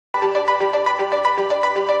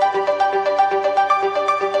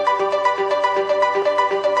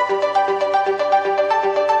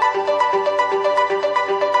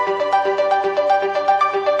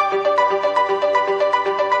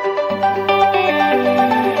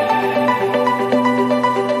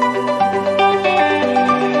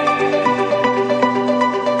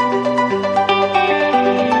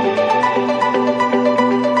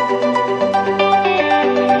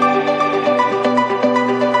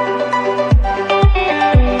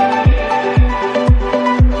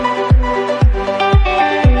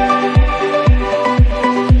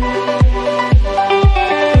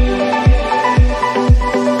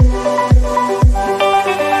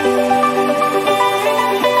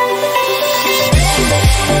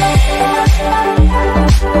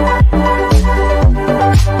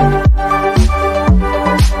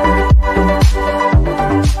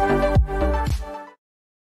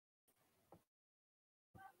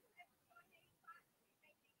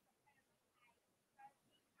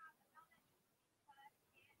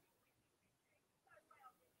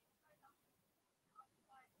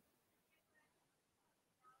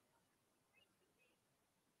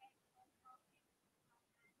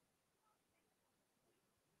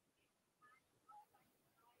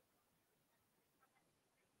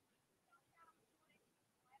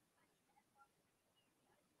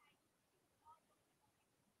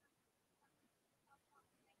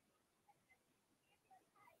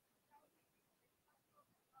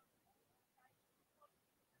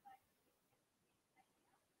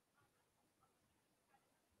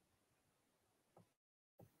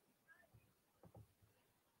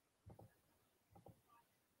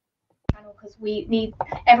channel, because we need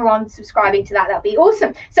everyone subscribing to that. That'd be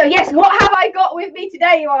awesome. So yes, what have I got with me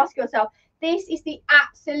today, you ask yourself? This is the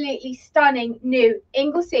absolutely stunning new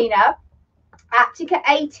Inglesina Aptica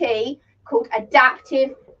AT called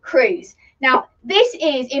Adaptive Cruise. Now, this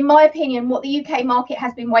is, in my opinion, what the UK market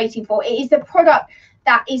has been waiting for. It is the product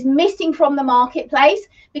that is missing from the marketplace,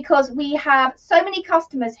 because we have so many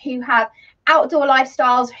customers who have outdoor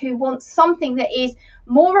lifestyles, who want something that is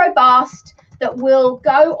more robust, that will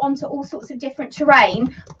go onto all sorts of different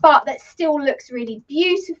terrain, but that still looks really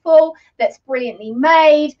beautiful, that's brilliantly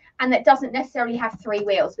made, and that doesn't necessarily have three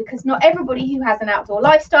wheels, because not everybody who has an outdoor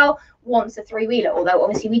lifestyle wants a three-wheeler, although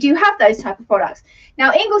obviously we do have those type of products.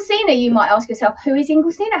 Now, Inglesina, you might ask yourself, who is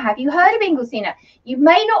Inglesina? Have you heard of Inglesina? You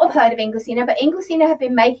may not have heard of Inglesina, but Inglesina have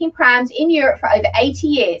been making prams in Europe for over 80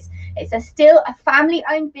 years. It's still a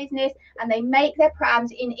family-owned business, and they make their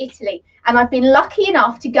prams in Italy. And I've been lucky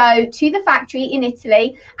enough to go to the factory in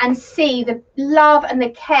Italy and see the love and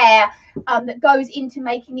the care that goes into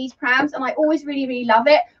making these prams. And I always really, really love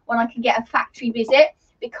it when I can get a factory visit,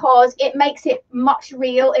 because it makes it much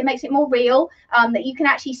real. It makes it more real, that you can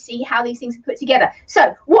actually see how these things are put together.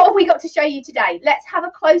 So what have we got to show you today? Let's have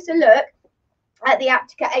a closer look at the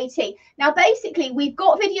Aptica AT. Now, basically, we've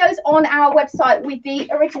got videos on our website with the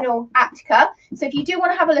original Aptica, so if you do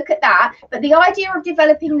want to have a look at that. But the idea of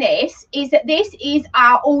developing this is that this is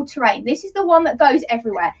our all-terrain. This is the one that goes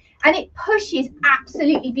everywhere, and it pushes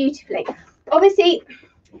absolutely beautifully. Obviously,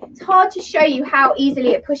 it's hard to show you how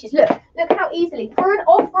easily it pushes. Look how easily, for an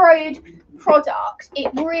off-road product,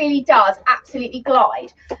 it really does absolutely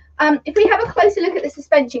glide. If we have a closer look at the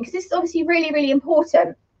suspension, because this is obviously really, really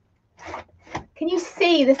important. Can you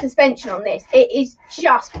see the suspension on this? It is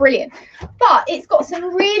just brilliant. But it's got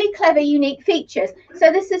some really clever, unique features.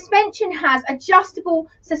 So the suspension has adjustable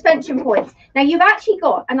suspension points. Now, you've actually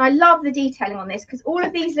got, and I love the detailing on this, because all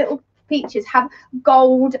of these little features have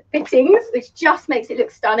gold fittings, which just makes it look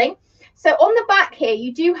stunning. So on the back here,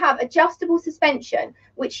 you do have adjustable suspension,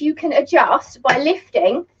 which you can adjust by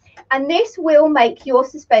lifting, and this will make your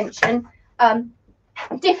suspension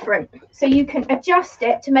different. So you can adjust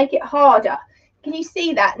it to make it harder. Can you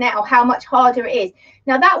see that now, how much harder it is?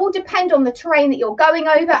 Now, that will depend on the terrain that you're going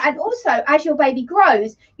over, and also as your baby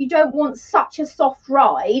grows, you don't want such a soft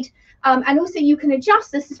ride. And also you can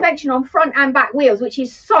adjust the suspension on front and back wheels, which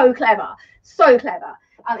is so clever, so clever.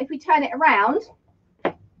 If we turn it around,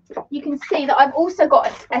 you can see that I've also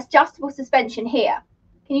got adjustable suspension here.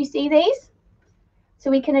 Can you see these? So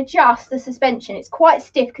we can adjust the suspension. It's quite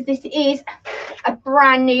stiff because this is a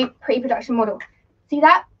brand new pre-production model. See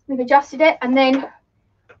that? We've adjusted it, and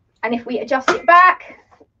if we adjust it back,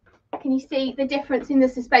 can you see the difference in the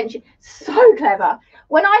suspension? So clever.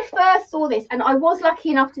 When I first saw this, and I was lucky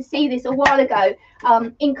enough to see this a while ago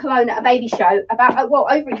in Cologne at a baby show about, well,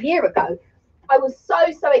 over a year ago, I was so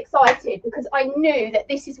excited, because I knew that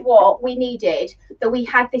this is what we needed, that we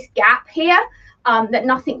had this gap here that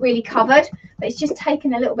nothing really covered. But it's just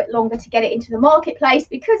taken a little bit longer to get it into the marketplace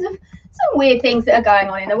because of some weird things that are going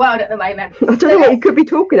on in the world at the moment. I don't know what you could be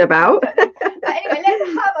talking about. But anyway,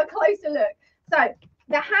 let's have a closer look. So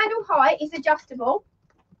the handle height is adjustable.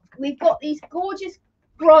 We've got these gorgeous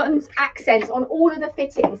bronze accents on all of the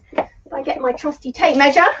fittings. If I get my trusty tape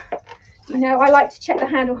measure, you know I like to check the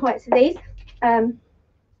handle heights of these. So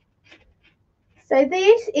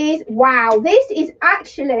this is, wow, this is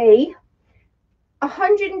actually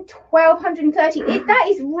 112, 130. That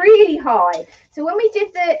is really high. So when we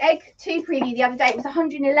did the Egg 2 preview the other day, it was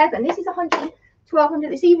 111. This is 112,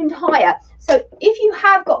 100. It's even higher. So if you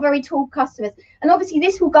have got very tall customers, and obviously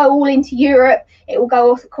this will go all into Europe, it will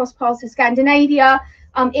go across parts of Scandinavia.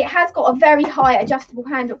 It has got a very high adjustable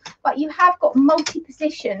handle, but you have got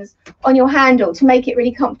multi-positions on your handle to make it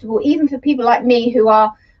really comfortable. Even for people like me who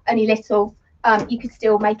are only little, you could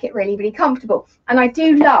still make it really, really comfortable. And I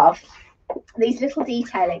do love these little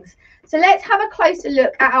detailings. So let's have a closer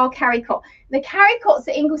look at our carry cot. The carry cots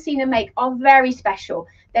that Inglesina make are very special.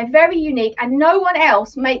 They're very unique, and no one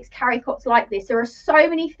else makes carry cots like this. There are so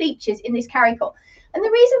many features in this carry cot. And the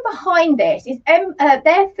reason behind this is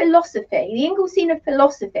their philosophy, the Inglesina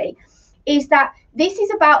philosophy, is that this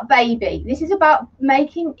is about baby. This is about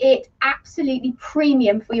making it absolutely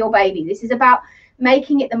premium for your baby. This is about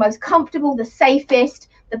making it the most comfortable, the safest,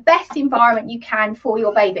 the best environment you can for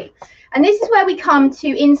your baby. And this is where we come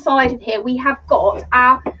to inside of here. We have got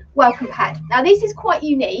our welcome pad. Now, this is quite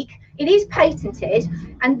unique. It is patented,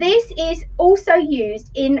 and this is also used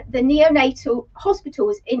in the neonatal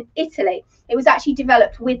hospitals in Italy. It was actually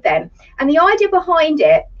developed with them. And the idea behind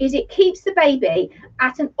it is it keeps the baby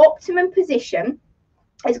at an optimum position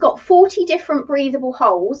It's got 40 different breathable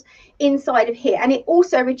holes inside of here, and it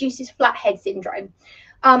also reduces flat head syndrome.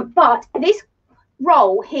 But this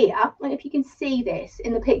roll here, I don't know if you can see this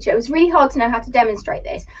in the picture, it was really hard to know how to demonstrate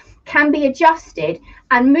this, can be adjusted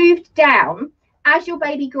and moved down as your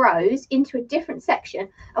baby grows into a different section.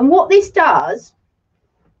 And what this does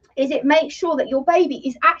is it makes sure that your baby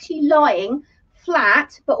is actually lying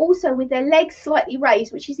flat, but also with their legs slightly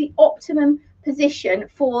raised, which is the optimum position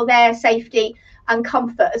for their safety and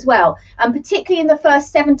comfort as well. And particularly in the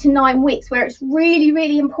first 7 to 9 weeks, where it's really,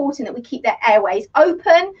 really important that we keep their airways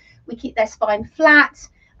open, we keep their spine flat,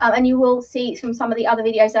 and you will see from some of the other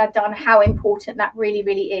videos that I've done how important that really,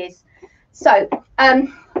 really is. So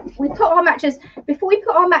we put our mattress, before we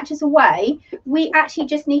put our mattress away, we actually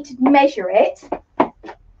just need to measure it.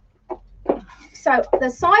 So the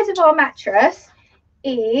size of our mattress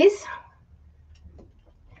is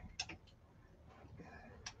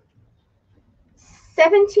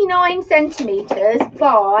 79 centimeters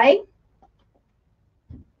by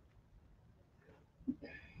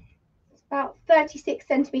about 36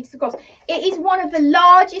 centimeters across. It is one of the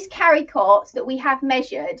largest carry cots that we have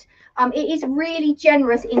measured. It is really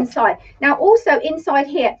generous inside. Now also inside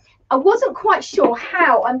here, I wasn't quite sure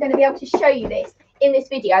how I'm going to be able to show you this in this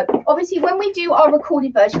video. Obviously when we do our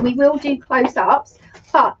recorded version, we will do close-ups,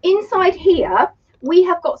 but inside here we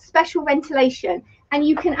have got special ventilation, and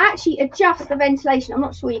you can actually adjust the ventilation. I'm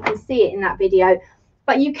not sure you can see it in that video,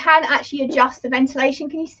 but you can actually adjust the ventilation.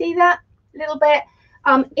 Can you see that a little bit?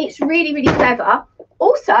 It's really, really clever.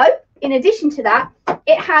 Also, in addition to that,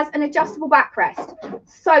 it has an adjustable backrest.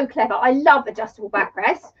 So clever. I love adjustable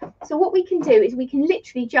backrests. So what we can do is we can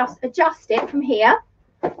literally just adjust it from here,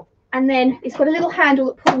 and then it's got a little handle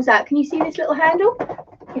that pulls out. Can you see this little handle?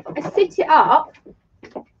 If I sit it up,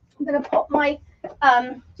 I'm going to pop my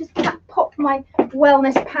pop my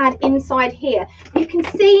wellness pad inside here. You can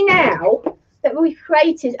see now that we've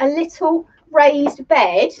created a little raised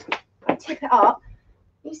bed. I tip it up.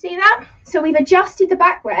 You see that? So we've adjusted the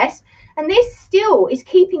backrest, and this still is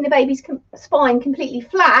keeping the baby's spine completely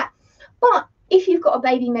flat. But if you've got a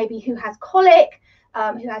baby maybe who has colic,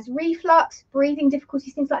 who has reflux, breathing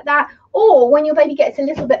difficulties, things like that, or when your baby gets a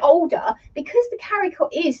little bit older, because the carry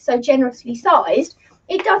cot is so generously sized,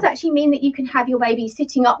 it does actually mean that you can have your baby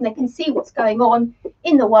sitting up and they can see what's going on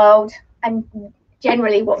in the world and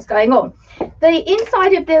generally what's going on. The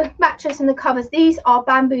inside of the mattress and the covers, these are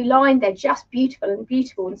bamboo lined. They're just beautiful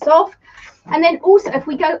and soft. And then also if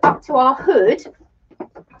we go up to our hood, so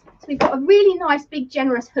we've got a really nice big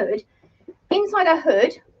generous hood. Inside our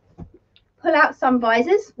hood, pull out sun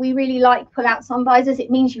visors. We really like pull out sun visors.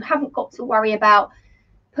 It means you haven't got to worry about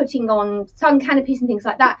putting on sun canopies and things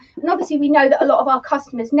like that. And obviously we know that a lot of our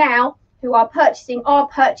customers now who are purchasing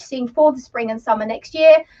for the spring and summer next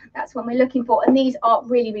year. That's when we're looking for, and these are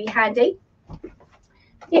really, really handy.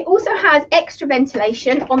 It also has extra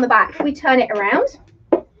ventilation on the back. If we turn it around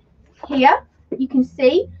here, you can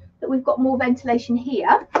see that we've got more ventilation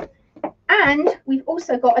here, and we've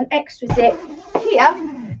also got an extra zip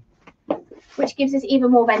here, which gives us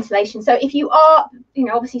even more ventilation. So if you are,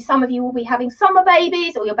 obviously some of you will be having summer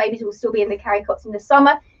babies, or your babies will still be in the carry cots in the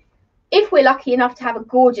summer. If we're lucky enough to have a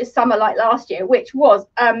gorgeous summer like last year, which was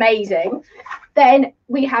amazing, then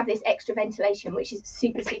we have this extra ventilation, which is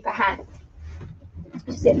super, super handy.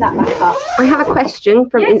 Just zip that back up. I have a question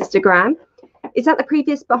from Instagram. Is that the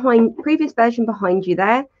previous version behind you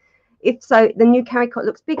there? If so, the new carry cot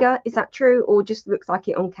looks bigger. Is that true, or just looks like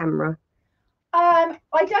it on camera? I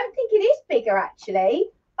don't think it is bigger, actually.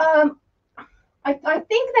 I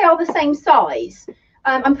think they are the same size.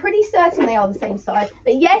 I'm pretty certain they are the same size.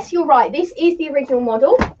 But yes, you're right. This is the original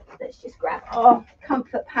model. Let's just grab our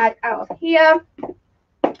comfort pad out of here.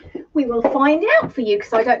 We will find out for you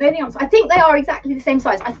because I don't know the answer. I think they are exactly the same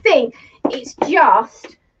size. I think it's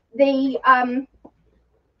just the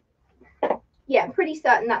yeah, I'm pretty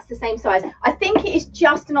certain that's the same size. I think it is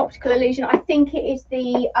just an optical illusion. I think it is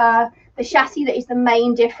the chassis that is the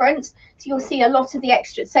main difference. So you'll see a lot of the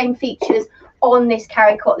extra same features on this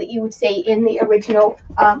carry cot that you would see in the original,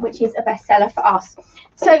 which is a bestseller for us.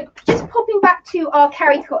 So just popping back to our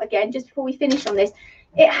carry cot again, just before we finish on this,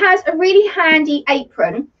 it has a really handy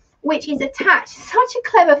apron, which is attached. Such a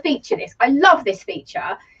clever feature, this. I love this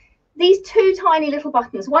feature. These two tiny little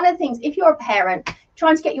buttons. One of the things, if you're a parent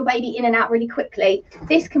trying to get your baby in and out really quickly,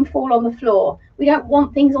 this can fall on the floor. We don't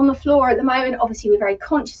want things on the floor at the moment. Obviously, we're very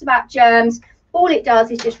conscious about germs. All it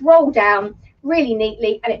does is just roll down really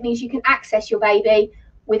neatly, and it means you can access your baby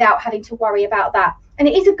without having to worry about that. And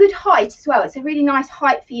it is a good height as well. It's a really nice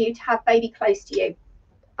height for you to have baby close to you.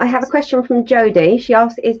 I have a question from Jodie. She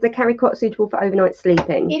asks, is the carry cot suitable for overnight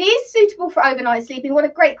sleeping? It is suitable for overnight sleeping. What a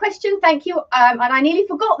great question. Thank you. And I nearly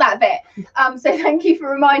forgot that bit. So thank you for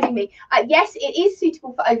reminding me. Yes, it is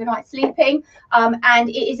suitable for overnight sleeping, and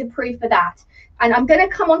it is approved for that. And I'm going to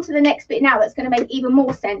come on to the next bit now that's going to make even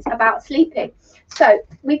more sense about sleeping. So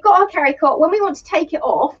we've got our carry cot. When we want to take it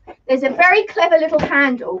off, there's a very clever little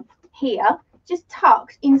handle here, just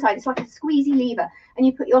tucked inside. It's like a squeezy lever, and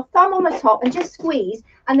you put your thumb on the top and just squeeze,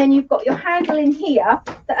 and then you've got your handle in here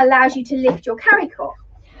that allows you to lift your carry cot.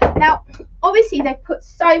 Now, obviously, they've put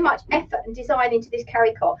so much effort and design into this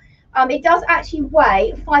carry cot. It does actually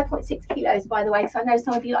weigh 5.6 kilos, by the way, because I know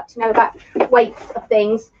some of you like to know about weights of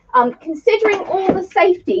things. Considering all the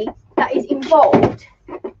safety that is involved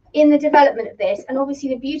in the development of this, and obviously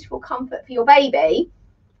the beautiful comfort for your baby,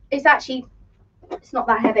 it's not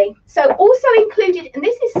that heavy. So also included, and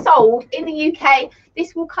this is sold in the UK,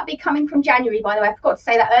 this will be coming from January, by the way, I forgot to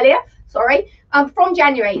say that earlier, sorry, from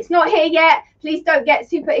January. It's not here yet. Please don't get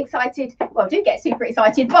super excited. Well, do get super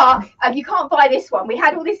excited, but you can't buy this one. We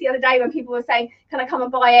had all this the other day when people were saying, can I come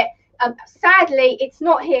and buy it? Sadly, it's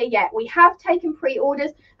not here yet. We have taken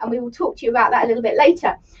pre-orders, and we will talk to you about that a little bit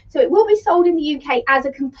later. So it will be sold in the UK as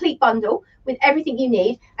a complete bundle with everything you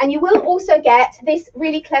need, and you will also get this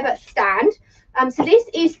really clever stand. So this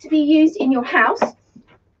is to be used in your house,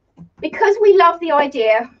 because we love the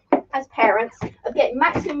idea as parents of getting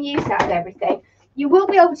maximum use out of everything. You will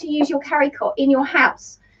be able to use your carry cot in your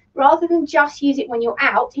house rather than just use it when you're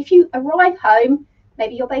out. If you arrive home,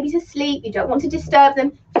 maybe your baby's asleep, you don't want to disturb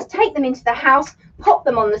them, just take them into the house, pop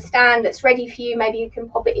them on the stand that's ready for you. Maybe you can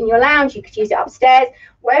pop it in your lounge, you could use it upstairs,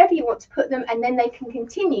 wherever you want to put them, and then they can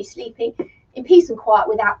continue sleeping in peace and quiet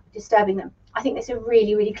without disturbing them. I think that's a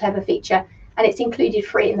really, really clever feature, and it's included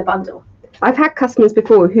free in the bundle. I've had customers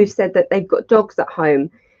before who said that they've got dogs at home,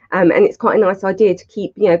 and it's quite a nice idea to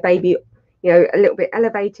keep, baby, a little bit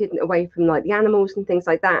elevated and away from like the animals and things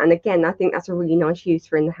like that. And again, I think that's a really nice use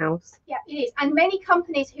for in the house. Yeah, it is. And many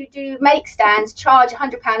companies who do make stands charge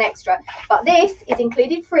 £100 extra, but this is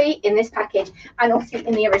included free in this package, and obviously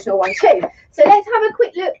in the original one too. So let's have a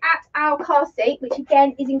quick look at our car seat, which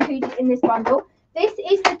again is included in this bundle. This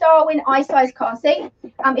is the Darwin i-size car seat.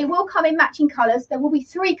 It will come in matching colours. There will be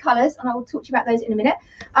 3 colours, and I will talk to you about those in a minute.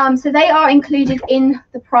 So they are included in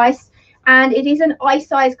the price, and it is an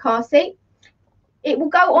i-size car seat. It will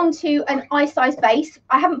go onto an i-size base.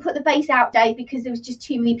 I haven't put the base out, Dave, because there was just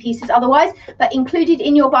too many pieces otherwise, but included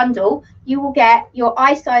in your bundle, you will get your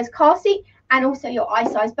i-size car seat and also your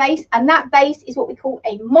i-size base, and that base is what we call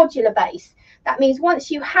a modular base. That means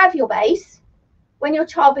once you have your base, when your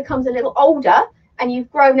child becomes a little older and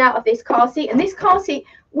you've grown out of this car seat, and this car seat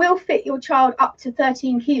will fit your child up to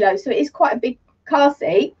 13 kilos, so it is quite a big car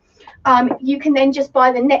seat, you can then just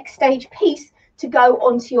buy the next stage piece to go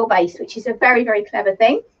onto your base, which is a very, very clever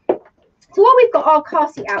thing. So while we've got our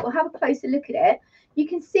car seat out, we'll have a closer look at it. You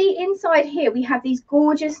can see inside here we have these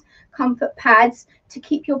gorgeous comfort pads to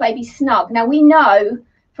keep your baby snug. Now we know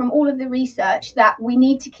from all of the research that we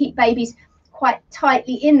need to keep babies quite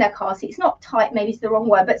tightly in their car seats. Not tight, maybe it's the wrong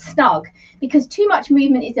word, but snug, because too much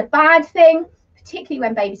movement is a bad thing, particularly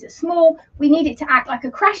when babies are small. We need it to act like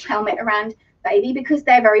a crash helmet around baby because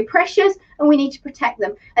they're very precious and we need to protect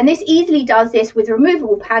them. And this easily does this with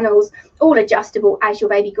removable panels, all adjustable as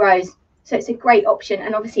your baby grows. So it's a great option,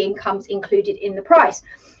 and obviously it comes included in the price.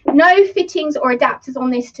 No fittings or adapters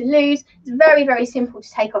on this to lose. It's very, very simple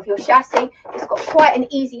to take off your chassis. It's got quite an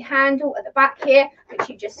easy handle at the back here, which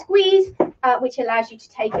you just squeeze, which allows you to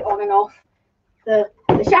take it on and off the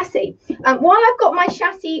chassis. While I've got my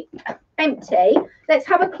chassis empty, let's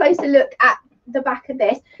have a closer look at the back of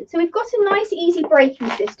this. So we've got a nice easy braking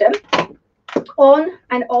system on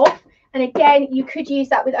and off, and again you could use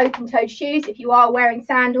that with open-toed shoes. If you are wearing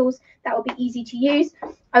sandals, that will be easy to use.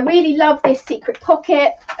 I really love this secret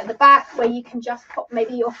pocket at the back where you can just pop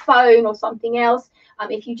maybe your phone or something else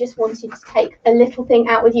if you just wanted to take a little thing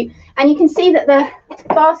out with you. And you can see that the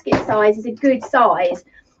basket size is a good size.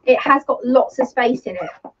 It has got lots of space in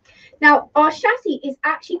it. Now, our chassis is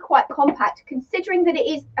actually quite compact. Considering that it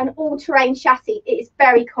is an all-terrain chassis, it is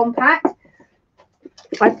very compact.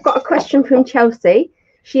 I've got a question from Chelsea.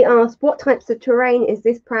 She asked, what types of terrain is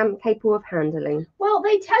this pram capable of handling? Well,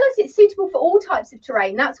 they tell us it's suitable for all types of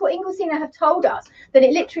terrain. That's what Inglesina have told us, that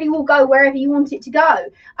it literally will go wherever you want it to go.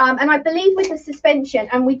 And I believe with the suspension,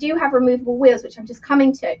 and we do have removable wheels, which I'm just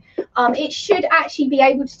coming to, it should actually be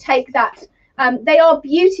able to take that. They are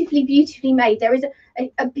beautifully, beautifully made. There is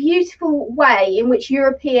a beautiful way in which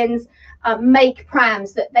Europeans make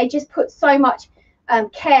prams, that they just put so much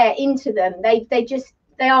care into them. They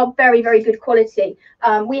They are very, very good quality.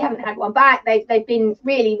 We haven't had one back. They've been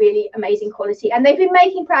really, really amazing quality, and they've been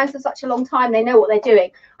making brands for such a long time. They know what they're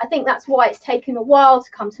doing. I think that's why it's taken a while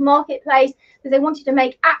to come to marketplace, because they wanted to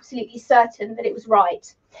make absolutely certain that it was right.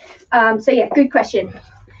 So yeah, good question.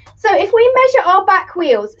 So if we measure our back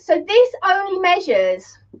wheels, so this only measures,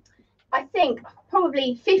 I think,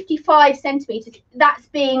 probably 55 centimeters. That's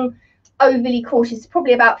being overly cautious. It's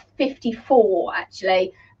probably about 54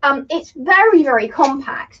 actually. It's very, very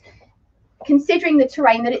compact considering the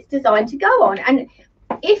terrain that it's designed to go on. And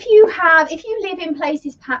if you live in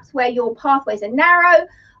places perhaps where your pathways are narrow,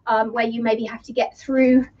 where you maybe have to get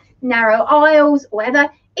through narrow aisles or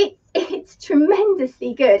whatever, it's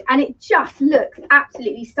tremendously good, and it just looks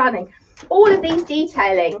absolutely stunning. All of these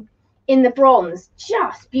detailing in the bronze,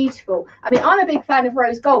 just beautiful. I mean, I'm a big fan of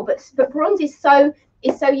rose gold, but bronze is so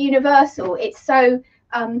universal. It's so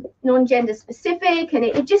non-gender specific, and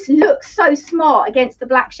it just looks so smart against the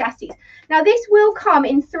black chassis. Now this will come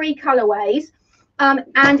in 3 colorways,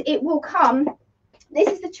 and it will come, this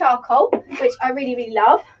is the charcoal, which I really, really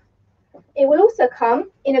love. It will also come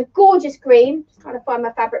in a gorgeous green, just trying to find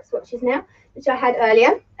my fabric swatches now, which I had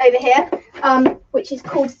earlier over here, which is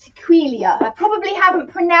called Sequelia. I probably haven't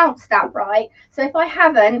pronounced that right, so if I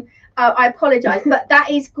haven't, I apologize, but that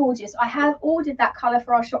is gorgeous. I have ordered that color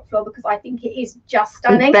for our shop floor because I think it is just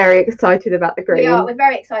stunning. I'm very excited about the green. We're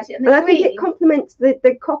very excited. And I think it complements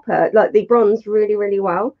the copper, like the bronze, really, really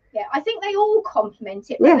well. Yeah, I think they all complement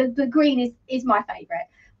it, but the green is my favorite.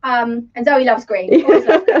 And Zoe loves green. Always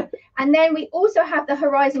loves green. And then we also have the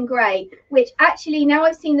horizon grey, which actually, now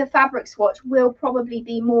I've seen the fabric swatch, will probably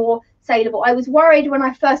be more saleable. I was worried when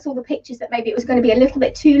I first saw the pictures that maybe it was going to be a little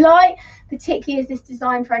bit too light, particularly as this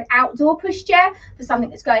designed for an outdoor pushchair, for something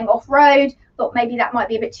that's going off-road. Thought maybe that might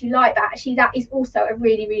be a bit too light, but actually that is also a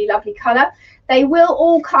really, really lovely colour. They will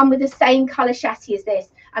all come with the same colour chassis as this,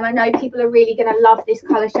 and I know people are really going to love this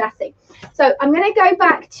colour chassis. So I'm going to go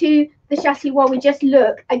back to the chassis while we just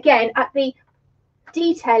look again at the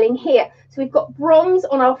detailing here. So we've got bronze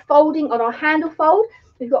on our folding, on our handle fold.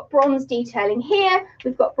 We've got bronze detailing here.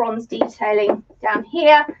 We've got bronze detailing down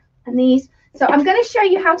here, and these. So I'm going to show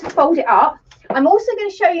you how to fold it up. I'm also going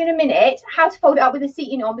to show you in a minute how to fold it up with the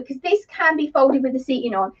seating on, because this can be folded with the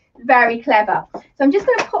seating on. Very clever. So I'm just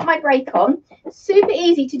going to put my brake on. Super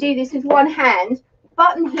easy to do this with one hand.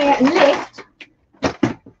 Button here and lift.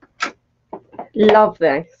 Love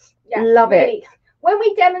this. Yeah, love it. When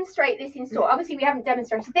we demonstrate this in store, obviously we haven't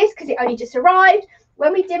demonstrated this because it only just arrived.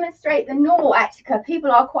 When we demonstrate the normal Aptica,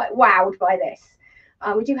 people are quite wowed by this.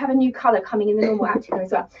 We do have a new colour coming in the normal Aptica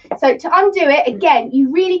as well. So to undo it, again,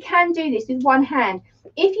 you really can do this with one hand.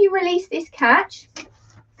 If you release this catch,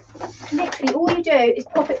 literally all you do is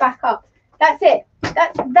pop it back up. That's it.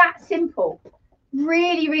 That's that simple.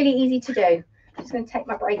 Really, really easy to do. I'm just going to take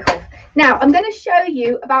my brake off. Now, I'm going to show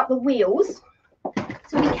you about the wheels.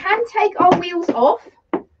 So we can take our wheels off.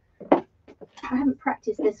 I haven't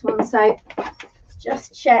practiced this one, so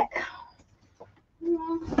just check.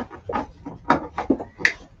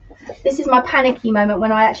 This is my panicky moment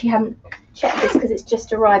when I actually haven't checked this because it's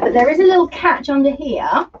just arrived. But there is a little catch under here.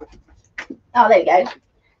 Oh, there we go.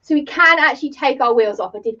 So we can actually take our wheels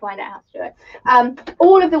off. I did find out how to do it.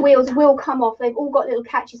 All of the wheels will come off. They've all got little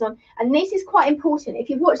catches on. And this is quite important. If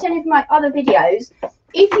you've watched any of my other videos,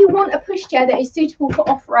 if you want a pushchair that is suitable for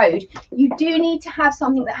off-road, you do need to have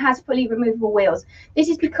something that has fully removable wheels. This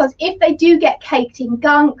is because if they do get caked in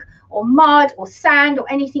gunk or mud or sand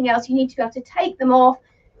or anything else, you need to be able to take them off,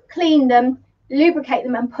 clean them, lubricate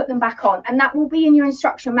them and put them back on. And that will be in your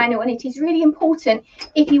instruction manual. And it is really important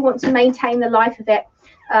if you want to maintain the life of it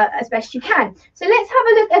as best you can. So let's have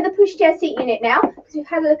a look at the pushchair seat unit now, because we've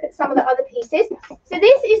had a look at some of the other pieces. So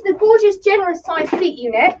this is the gorgeous generous size seat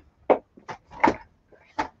unit.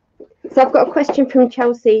 So I've got a question from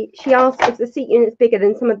Chelsea. She asked if the seat unit is bigger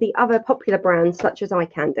than some of the other popular brands such as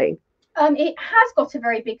iCandy. It has got a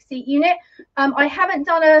very big seat unit. I haven't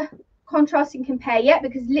done a contrast and compare yet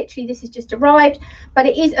because literally this has just arrived, but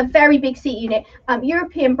it is a very big seat unit.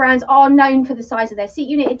 European brands are known for the size of their seat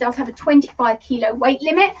unit. It does have a 25 kilo weight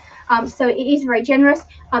limit, so it is very generous.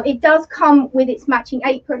 It does come with its matching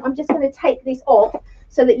apron. I'm just going to take this off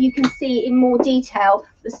so that you can see in more detail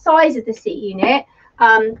the size of the seat unit.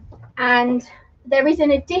 And there is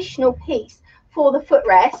an additional piece for the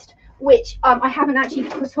footrest, which I haven't actually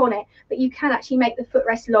put on it, but you can actually make the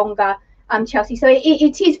footrest longer, Chelsea. So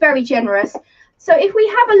it is very generous. So if we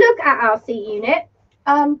have a look at our seat unit,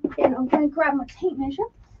 again, I'm going to grab my tape measure.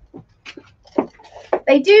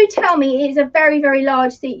 They do tell me it is a very, very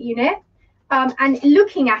large seat unit. And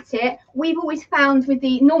looking at it, we've always found with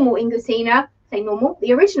the normal Inglesina, say normal,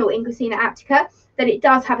 the original Inglesina Aptica, that it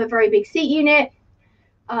does have a very big seat unit.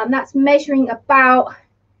 That's measuring about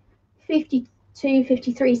 52,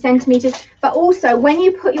 53 centimeters. But also when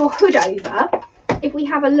you put your hood over, if we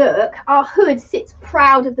have a look, our hood sits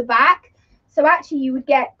proud of the back. So actually you would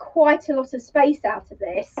get quite a lot of space out of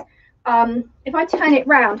this. If I turn it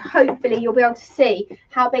round, hopefully you'll be able to see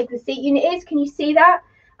how big the seat unit is. Can you see that?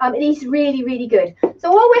 It is really, really good.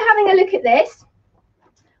 So while we're having a look at this,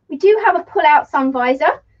 we do have a pull-out sun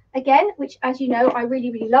visor, again, which, as you know, I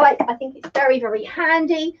really, really like. I think it's very, very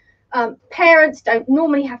handy. Parents don't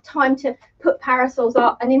normally have time to put parasols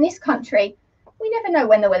up. And in this country, we never know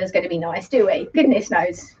when the weather's going to be nice, do we? Goodness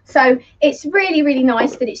knows. So it's really, really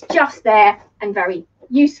nice that it's just there and very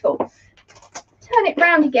useful. Turn it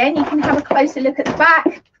round again. You can have a closer look at the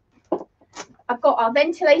back. I've got our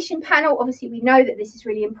ventilation panel. Obviously, we know that this is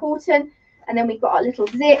really important. And then we've got our little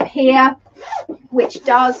zip here, which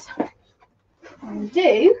does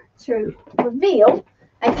undo to reveal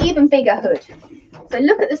an even bigger hood. So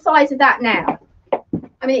look at the size of that now.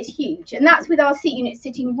 I mean, it's huge. And that's with our seat unit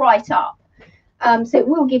sitting right up. So it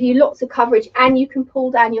will give you lots of coverage, and you can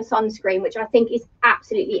pull down your sunscreen, which I think is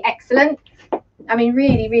absolutely excellent. I mean,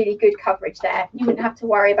 really, really good coverage there. You wouldn't have to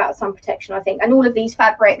worry about sun protection, I think. And all of these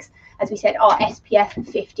fabrics, as we said, are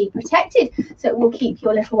SPF 50 protected. So it will keep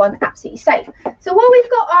your little one absolutely safe. So while we've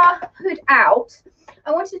got our hood out,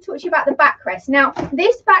 I wanted to talk to you about the backrest. Now,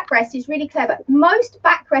 this backrest is really clever. Most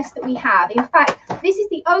backrests that we have, in fact, this is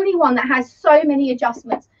the only one that has so many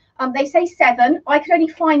adjustments. They say 7. I could only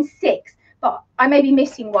find 6. But I may be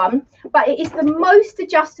missing one. But it is the most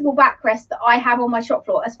adjustable backrest that I have on my shop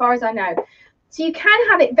floor, as far as I know. So you can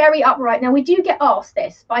have it very upright. Now, we do get asked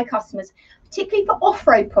this by customers, particularly for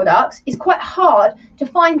off-road products. It's quite hard to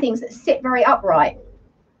find things that sit very upright.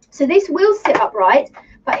 So this will sit upright,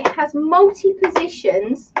 but it has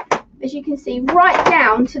multi-positions, as you can see, right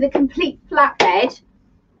down to the complete flat bed.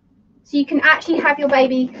 So you can actually have your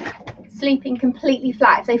baby sleeping completely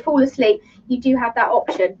flat. If they fall asleep, you do have that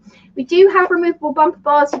option. We do have removable bumper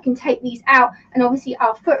bars. You can take these out, and obviously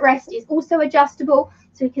our footrest is also adjustable,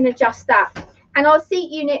 so we can adjust that. And our seat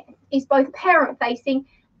unit is both parent facing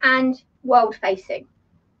and world facing.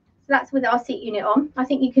 So that's with our seat unit on. I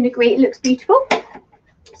think you can agree it looks beautiful.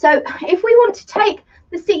 So if we want to take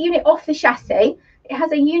the seat unit off the chassis, it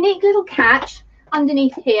has a unique little catch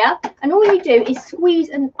underneath here, and all you do is squeeze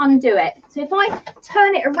and undo it. So if I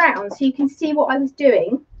turn it around so you can see what I was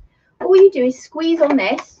doing, all you do is squeeze on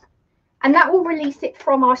this, and that will release it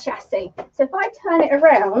from our chassis. So if I turn it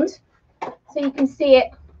around so you can see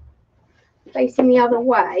it facing the other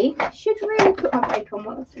way, I should really put my brake on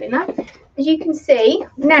while I'm doing that. As you can see,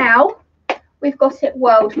 now we've got it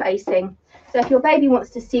world facing. So if your baby wants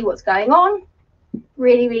to see what's going on,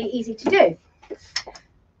 really, really easy to do.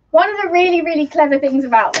 One of the really, really clever things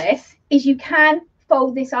about this is you can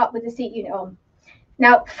fold this up with the seat unit on.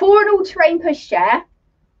 Now, for an all-terrain pushchair,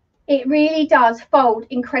 it really does fold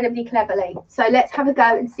incredibly cleverly. So let's have a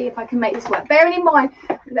go and see if I can make this work. Bearing in mind,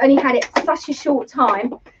 we've only had it such a short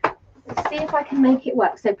time. Let's see if I can make it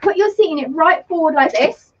work. So put your seat unit right forward like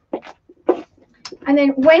this. And then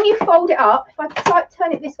when you fold it up, if I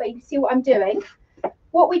turn it this way, you can see what I'm doing.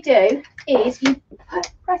 What we do is you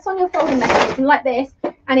press on your folding mechanism like this,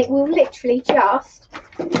 and it will literally just,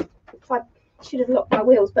 I should have locked my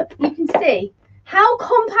wheels, but you can see how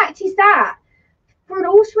compact is that? For an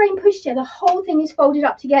all-terrain pushchair, the whole thing is folded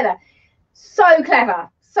up together. So clever,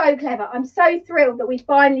 so clever. I'm so thrilled that we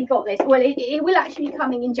finally got this. Well, it will actually be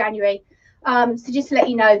coming in January. So just to let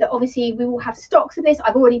you know that obviously we will have stocks of this.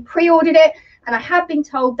 I've already pre-ordered it, and I have been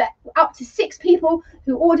told that up to 6 people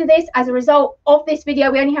who order this as a result of this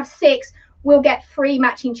video, we only have 6, will get free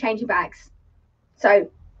matching changing bags. So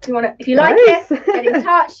if you like it, get in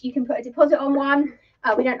touch. You can put a deposit on one.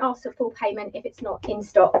 We don't ask for full payment if it's not in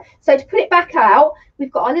stock. So to put it back out,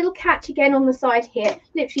 we've got our little catch again on the side here.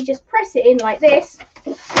 Literally just press it in like this,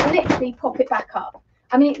 and literally pop it back up.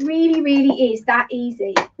 I mean, it really, really is that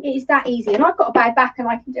easy. It is that easy. And I've got a bad back and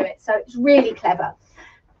I can do it. So it's really clever.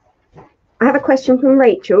 I have a question from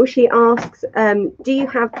Rachel. She asks, do you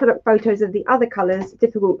have product photos of the other colours?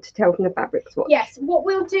 Difficult to tell from the fabric swatch. Yes, what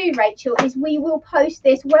we'll do, Rachel, is we will post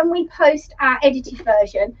this. When we post our edited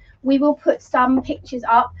version, we will put some pictures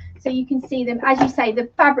up so you can see them. As you say, the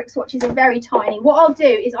fabric swatches are very tiny. What I'll do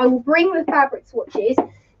is I will bring the fabric swatches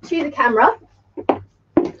to the camera.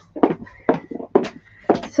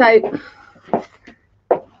 So,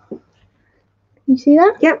 you see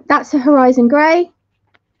that? Yep. That's a horizon grey.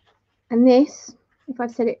 And this, if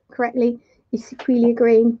I've said it correctly, is sequoia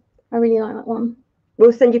green. I really like that one.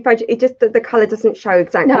 We'll send you photos. It just that the colour doesn't show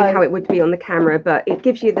exactly No. how it would be on the camera, but it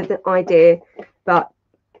gives you the idea. But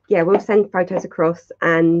yeah, we'll send photos across,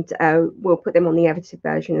 and we'll put them on the edited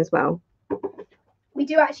version as well. We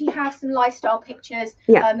do actually have some lifestyle pictures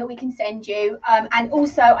that we can send you. And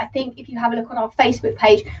also, I think if you have a look on our Facebook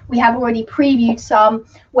page, we have already previewed some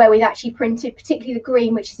where we've actually printed, particularly the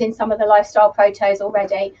green, which is in some of the lifestyle photos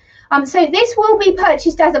already. So this will be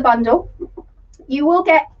purchased as a bundle. You will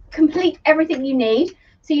get complete everything you need.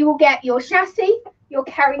 So you will get your chassis, your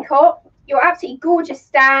carry cot, your absolutely gorgeous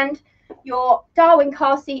stand, your Darwin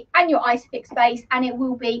car seat, and your Isofix base, and it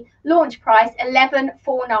will be launch price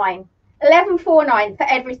 $11,499. $11,499 for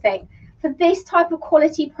everything. For this type of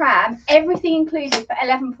quality pram, everything included for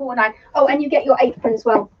 $11,499. Oh, and you get your apron as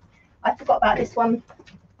well. I forgot about this one.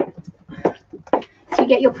 So you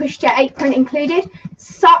get your pushchair apron included.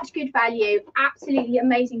 Such good value, absolutely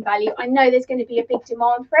amazing value. I know there's going to be a big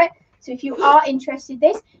demand for it. So if you are interested in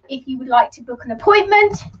this, if you would like to book an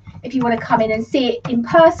appointment, if you want to come in and see it in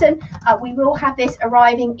person, we will have this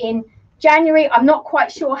arriving in January. I'm not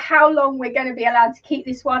quite sure how long we're going to be allowed to keep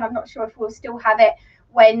this one. I'm not sure if we'll still have it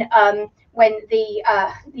when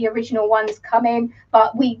the original ones come in,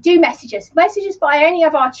 but we do message us via any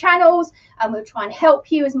of our channels, and we'll try and help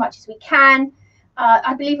you as much as we can.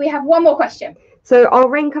 I believe we have one more question. So are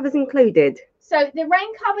rain covers included? So the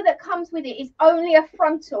rain cover that comes with it is only a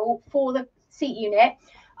frontal for the seat unit.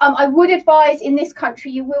 I would advise in this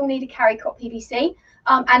country you will need a carry cot PVC.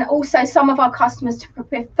 And also some of our customers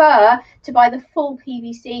prefer to buy the full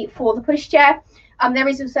PVC for the pushchair. There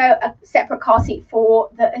is also a separate car seat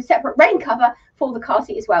a separate rain cover for the car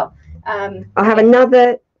seat as well. I have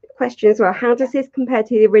another question as well. How does this compare to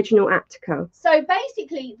the original Aptica? So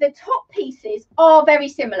basically, the top pieces are very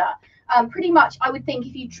similar. Pretty much, I would think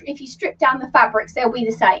if you strip down the fabrics, they'll be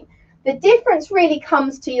the same. The difference really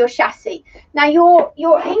comes to your chassis. Now, your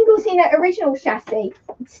Inglesina original chassis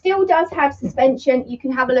still does have suspension. You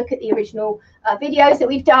can have a look at the original videos that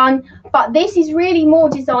we've done, but this is really more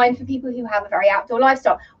designed for people who have a very outdoor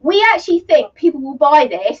lifestyle. We actually think people will buy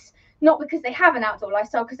this not because they have an outdoor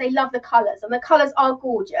lifestyle, because they love the colours, and the colours are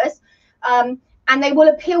gorgeous, and they will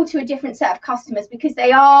appeal to a different set of customers because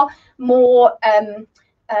they are more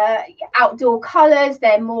outdoor colours.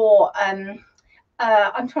 They're more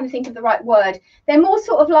I'm trying to think of the right word. They're more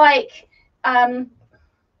sort of like, can't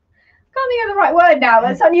think of the right word now.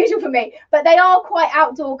 That's unusual for me. But they are quite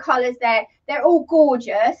outdoor colours. They're all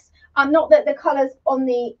gorgeous. Not that the colours on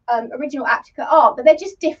the original Aptica are, but they're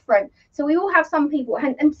just different. So we all have some people,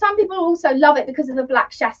 and some people also love it because of the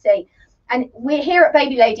black chassis. And we're here at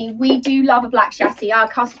Baby Lady. We do love a black chassis. Our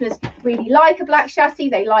customers really like a black chassis.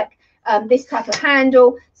 They like this type of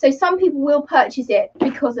handle. So some people will purchase it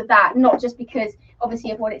because of that, not just because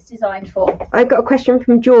obviously of what it's designed for. I've got a question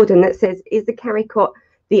from Jordan that says, is the carry cot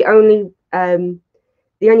the only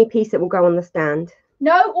piece that will go on the stand?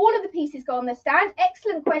 No, all of the pieces go on the stand.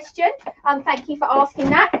 Excellent question. Thank you for asking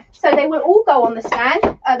that. So they will all go on the stand.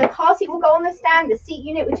 The car seat will go on the stand. The seat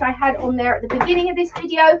unit, which I had on there at the beginning of this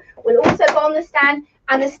video, will also go on the stand.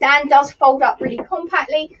 And the stand does fold up really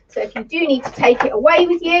compactly. So if you do need to take it away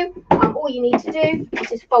with you, all you need to do is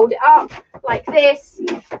just fold it up like this.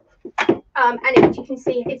 And you can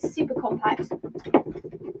see it's super compact.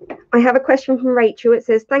 I have a question from Rachel. It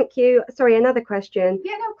says, thank you. Sorry, another question.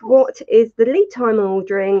 Yeah, no, of course. What is the lead time on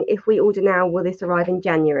ordering? If we order now, will this arrive in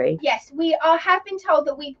January? Yes, we have been told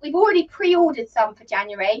that we've already pre-ordered some for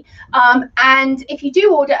January. And if you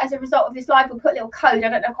do order as a result of this live, we'll put a little code. I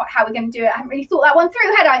don't know quite how we're going to do it. I haven't really thought that one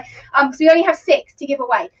through, had I? Because we only have 6 to give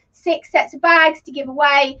away. 6 sets of bags to give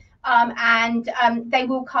away. And they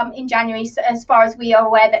will come in January, so as far as we are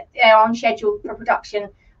aware that they're on schedule for production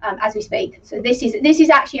as we speak. So this is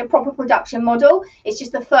actually a proper production model. It's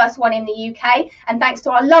just the first one in the UK, and thanks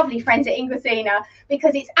to our lovely friends at Inglesina,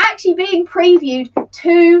 because it's actually being previewed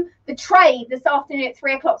to the trade this afternoon at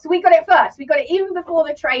 3 o'clock. So we got it first. We got it even before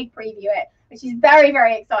the trade preview it, which is very,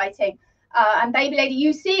 very exciting. And Baby Lady,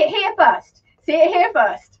 you see it here first. See it here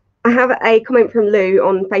first. I have a comment from Lou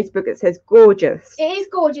on Facebook that says gorgeous. It is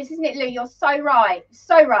gorgeous, isn't it, Lou? You're so right.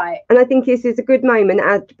 So right. And I think this is a good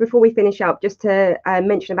moment before we finish up, just to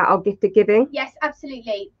mention about our gift of giving. Yes,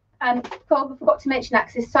 absolutely. I forgot to mention that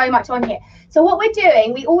because there's so much on here. So what we're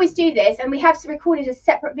doing, we always do this, and we have recorded a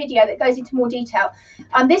separate video that goes into more detail.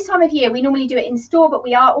 This time of year, we normally do it in store, but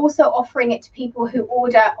we are also offering it to people who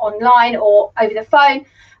order online or over the phone.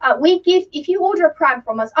 If you order a pram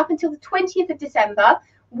from us up until the 20th of December,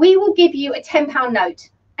 we will give you a £10 note,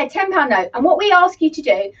 and what we ask you to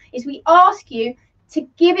do is we ask you to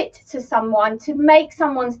give it to someone, to make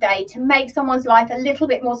someone's day, to make someone's life a little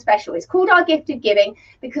bit more special. It's called our gift of giving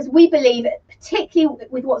because we believe, particularly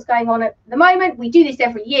with what's going on at the moment, we do this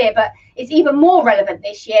every year, but it's even more relevant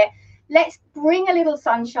this year. Let's bring a little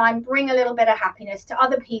sunshine, bring a little bit of happiness to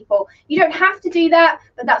other people. You don't have to do that,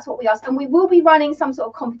 but that's what we ask. And we will be running some sort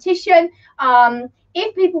of competition.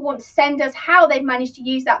 If people want to send us how they've managed to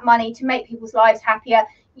use that money to make people's lives happier,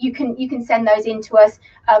 you can send those in to us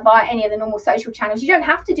via any of the normal social channels. You don't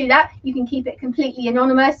have to do that. You can keep it completely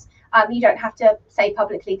anonymous. You don't have to say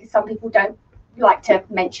publicly because some people don't like to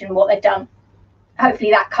mention what they've done.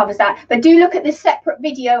 Hopefully that covers that. But do look at this separate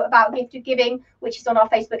video about gift of giving, which is on our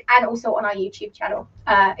Facebook and also on our YouTube channel.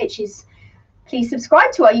 Please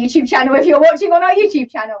subscribe to our YouTube channel if you're watching on our YouTube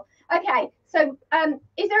channel. Okay, so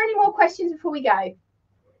is there any more questions before we go?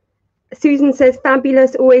 Susan says,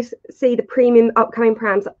 fabulous. Always see the premium upcoming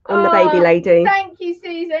prams on the baby lady. Thank you,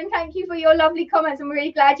 Susan. Thank you for your lovely comments. I'm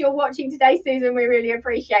really glad you're watching today, Susan. We really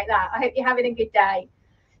appreciate that. I hope you're having a good day.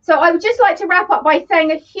 So I would just like to wrap up by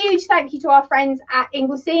saying a huge thank you to our friends at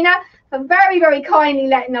Inglesina for very, very kindly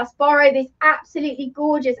letting us borrow this absolutely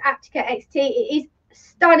gorgeous Aptica XT. It is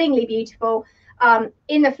stunningly beautiful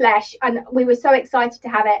in the flesh, and we were so excited to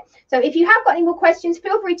have it. So if you have got any more questions,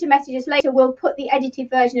 feel free to message us later. We'll put the edited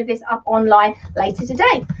version of this up online later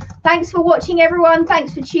today. Thanks for watching, everyone.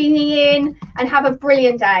 Thanks for tuning in, and have a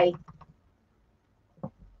brilliant day.